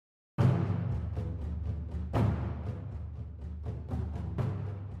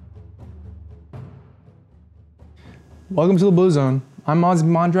Welcome to the Blue Zone. I'm Oz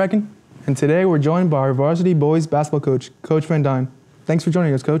Mondragon, and today we're joined by our varsity boys basketball coach, Coach VanDuyne. Thanks for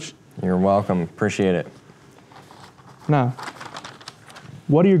joining us, Coach. You're welcome. Appreciate it. Now,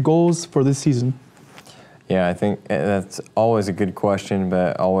 what are your goals for this season? Yeah, I think that's always a good question,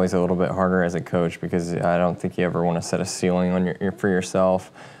 but always a little bit harder as a coach because I don't think you ever want to set a ceiling on for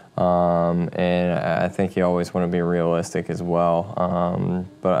yourself. And I think you always want to be realistic as well.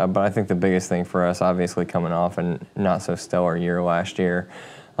 But I think the biggest thing for us, obviously coming off a not so stellar year last year,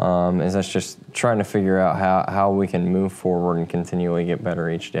 is us just trying to figure out how we can move forward and continually get better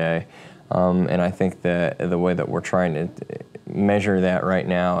each day. And I think that the way that we're trying to measure that right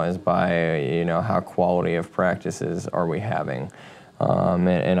now is by how quality of practices are we having.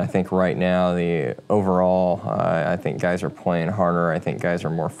 And I think right now, the overall, I think guys are playing harder. I think guys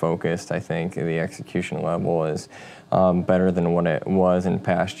are more focused. I think the execution level is better than what it was in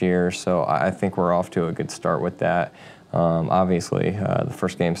past years. So I think we're off to a good start with that. Obviously, the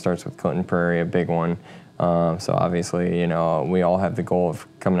first game starts with Clinton Prairie, a big one. So obviously, we all have the goal of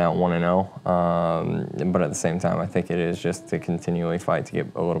coming out 1-0. But at the same time, I think it is just to continually fight to get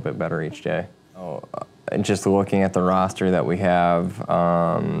a little bit better each day. Just looking at the roster that we have,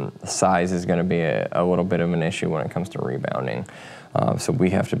 size is going to be a little bit of an issue when it comes to rebounding. So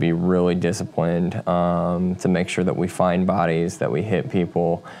we have to be really disciplined to make sure that we find bodies, that we hit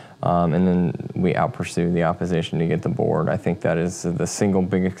people, and then we out-pursue the opposition to get the board. I think that is the single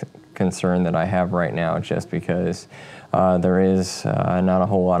biggest concern that I have right now, just because there is not a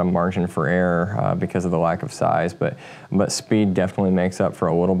whole lot of margin for error because of the lack of size, but speed definitely makes up for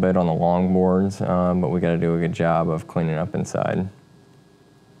a little bit on the long boards, but we got to do a good job of cleaning up inside.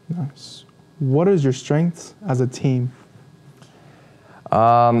 Nice. What is your strengths as a team?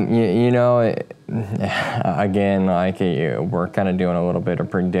 Again, we're kind of doing a little bit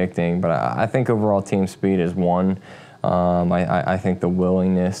of predicting, but I think overall team speed is one. I think the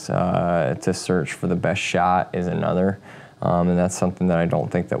willingness to search for the best shot is another, and that's something that I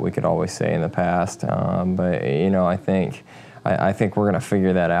don't think that we could always say in the past. But I think we're going to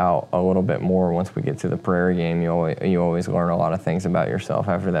figure that out a little bit more once we get to the Prairie game. You always learn a lot of things about yourself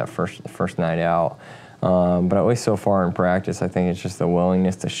after that first night out. But at least so far in practice, I think it's just the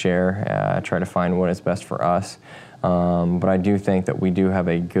willingness to share, try to find what is best for us. But I do think that we do have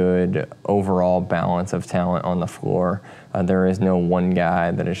a good overall balance of talent on the floor. There is no one guy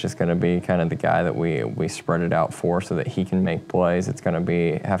that is just going to be kind of the guy that we spread it out for so that he can make plays. It's going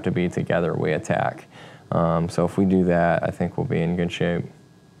to have to be together we attack. So if we do that, I think we'll be in good shape.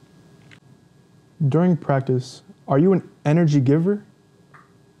 During practice, are you an energy giver?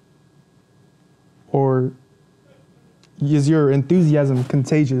 Or is your enthusiasm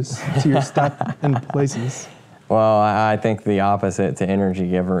contagious to your staff and places? Well, I think the opposite to energy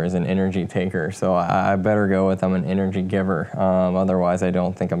giver is an energy taker. So I better go with I'm an energy giver. Otherwise, I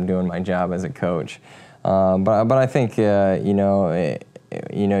don't think I'm doing my job as a coach. But I think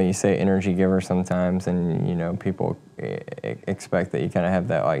you say energy giver sometimes, and people expect that you kind of have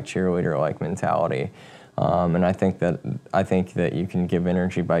that like cheerleader-like mentality. And I think that you can give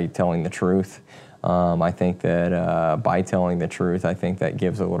energy by telling the truth. I think that by telling the truth, I think that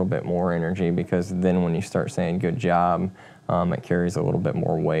gives a little bit more energy, because then when you start saying good job, it carries a little bit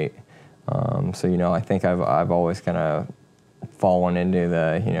more weight. So I think I've always kind of fallen into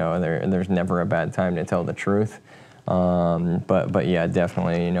there's never a bad time to tell the truth. But yeah,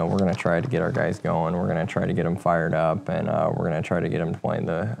 definitely, we're going to try to get our guys going. We're going to try to get them fired up, and we're going to try to get them playing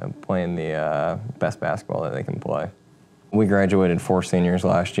the best basketball that they can play. We graduated 4 seniors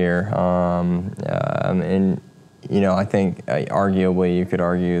last year, and I think arguably you could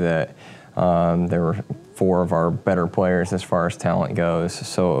argue that there were 4 of our better players as far as talent goes.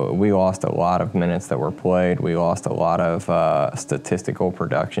 So we lost a lot of minutes that were played. We lost a lot of statistical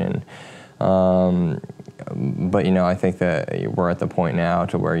production. But I think that we're at the point now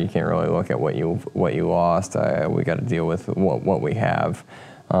to where you can't really look at what you lost. We got to deal with what we have.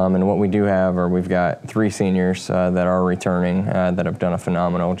 And what we do have we've got 3 seniors that are returning that have done a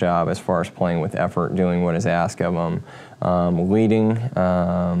phenomenal job as far as playing with effort, doing what is asked of them, leading,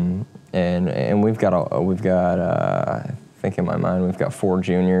 and we've got I think in my mind we've got 4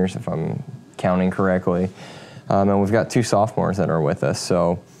 juniors if I'm counting correctly, and we've got 2 sophomores that are with us.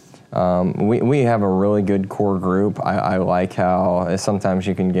 So. We have a really good core group. I like how sometimes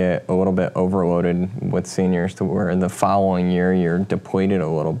you can get a little bit overloaded with seniors to where the following year you're depleted a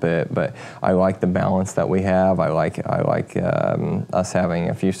little bit, but I like the balance that we have. I like us having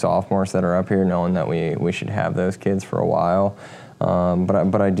a few sophomores that are up here, knowing that we should have those kids for a while.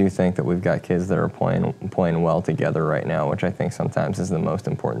 But I do think that we've got kids that are playing well together right now, which I think sometimes is the most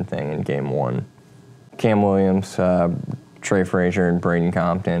important thing in game 1. Cam Williams, Trey Frazier, and Braden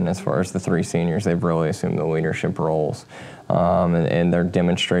Compton, as far as the three seniors, they've really assumed the leadership roles. And they're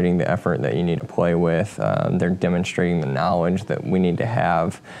demonstrating the effort that you need to play with. They're demonstrating the knowledge that we need to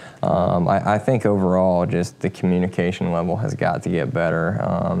have. I think overall, just the communication level has got to get better.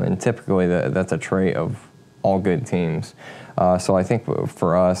 And typically, that's a trait of all good teams. So I think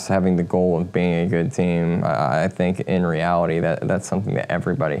for us, having the goal of being a good team, I think in reality that's something that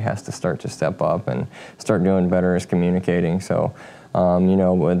everybody has to start to step up and start doing better is communicating. So,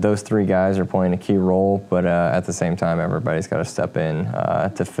 those three guys are playing a key role, but at the same time, everybody's got to step in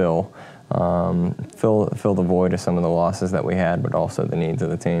to fill the void of some of the losses that we had, but also the needs of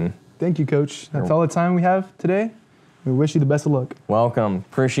the team. Thank you, Coach. That's all the time we have today. We wish you the best of luck. Welcome.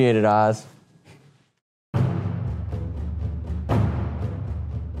 Appreciate it, Oz.